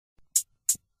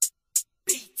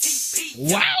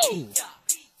Wow.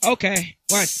 Okay,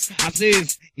 watch. I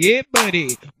says, yeah,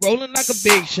 buddy. Rolling like a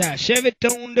big shot. Chevy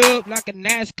tuned up like a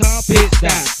NASCAR pit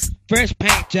stop. Fresh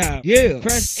paint job. Yeah.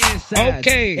 Fresh inside.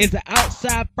 Okay. It's the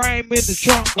outside frame in the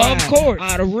trunk. Wide. Of course.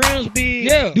 All the rims big.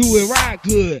 Yeah. Do it right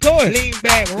good. Of course. Lean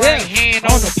back, right hand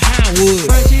on the pine wood.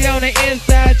 Crunchy on the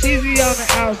inside, cheesy on the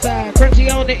outside.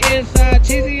 Crunchy on the inside,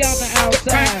 cheesy on the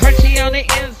outside. Crunchy on the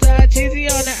inside, cheesy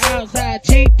on the outside.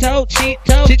 Cheeto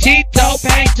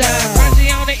Paint Job.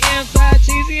 Crunchy on the inside,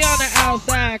 cheesy on the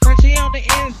outside. Crunchy on the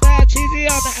inside, cheesy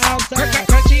on the outside.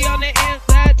 Crunchy on the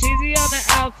inside, cheesy on the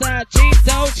outside.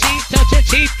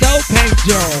 Cheeto Paint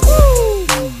Job. Woo.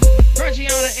 Crunchy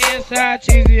on the inside,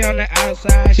 cheesy on the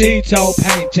outside. Cheeto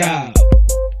Paint Job.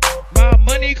 My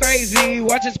money crazy,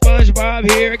 watching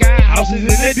SpongeBob here. Got houses in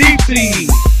the deep sea.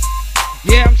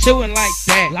 Yeah, I'm chewing like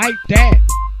that.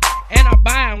 And I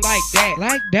buy 'em like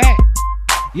that.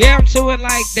 Yeah, I'm chewing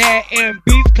like that, and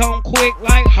beats come quick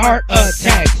like heart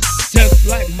attacks. Just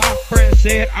like my friend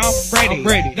said, I'm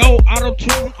ready. No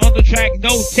auto-tune on the track,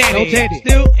 no teddy.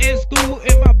 Still in school,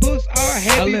 and my books are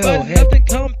heavy, but nothing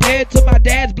compared to my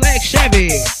dad's black Chevy.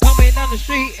 Coming down the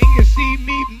street, and you see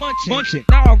me munching.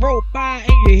 Now I roll by,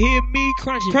 and you hear me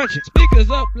crunching. Speakers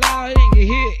up loud, and you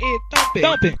hear it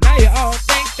thumping. Now you all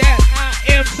think that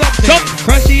I am something.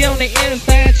 Crunchy on the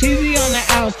inside, cheesy on the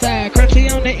outside.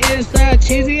 Crunchy on the inside,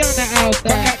 cheesy on the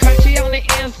outside. Crunchy on the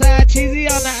inside, cheesy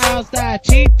on the outside.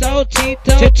 Cheeto Paint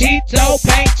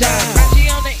Job. Crunchy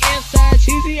on the inside,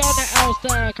 cheesy on the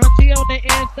outside. Crunchy on the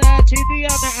inside, cheesy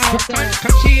on the outside.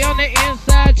 Crunchy on the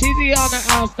inside, cheesy on the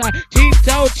outside.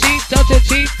 Cheeto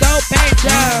Paint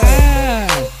Job. My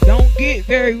eyes don't get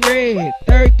very red.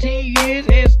 13 years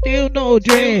and still no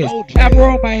dread. Apple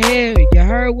on my head, you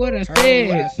heard what I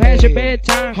said. Past your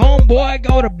bedtime, homeboy,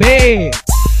 go to bed.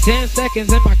 10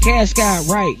 seconds and my cash got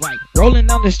right. Rolling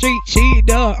down the street,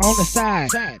 Cheeto on the side.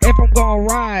 If I'm gonna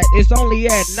ride, it's only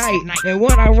at night. And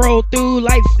when I roll through,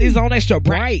 lights is on extra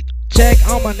bright. Check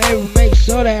on my neighbor, make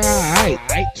sure they're alright.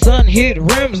 Sun hit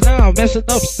rims, now I'm messing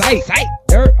up sight.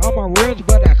 Dirt on my rims,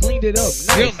 but I cleaned it up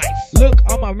nice. Look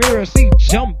on my mirror, see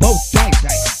jumbo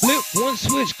dice. Flip one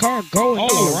switch, car going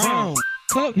all around.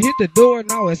 Cup hit the door,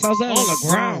 now it's outside on the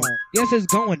ground. Yes, it's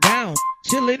going down.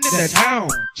 Chillin' in the town.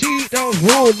 Cheetos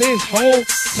rule this whole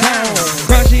town.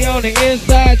 Crunchy on the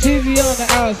inside, cheesy on the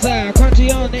outside.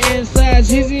 Crunchy on the inside,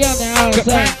 cheesy on the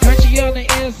outside. Crunchy on the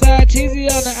inside, cheesy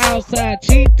on the outside.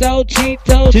 Cheeto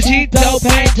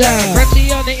Paint Job.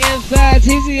 Crunchy on the inside,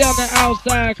 cheesy on the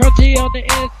outside. Crunchy on the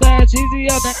inside, cheesy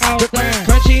on the outside.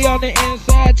 Crunchy on the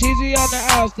inside, cheesy on the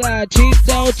outside.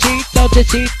 Cheeto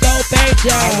Paint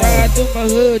Job. I ride through my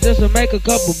hood just to make a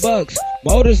couple bucks.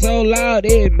 Motor so loud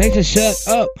it makes it shut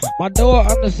up. My door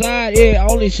on the side, it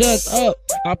only shuts up.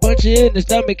 I punch you in the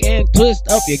stomach and twist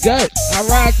up your gut. I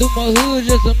ride through my hood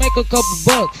just to make a couple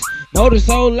bucks. Motor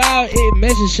so loud, it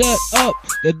makes it shut up.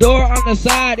 The door on the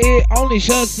side, it only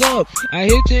shuts up. I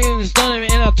hit you in the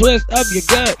stomach and I twist up your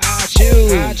gut. I chew.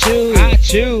 Let's chew. I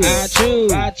chew.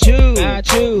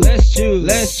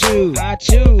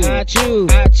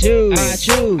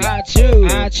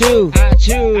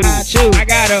 I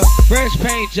got a fresh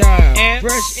paint job and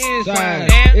fresh inside.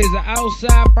 And it's an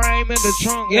outside frame in the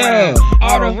trunk. Yeah,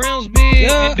 all the rims big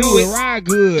and do it right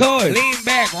good. Lean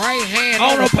back, right hand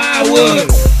on the pine wood.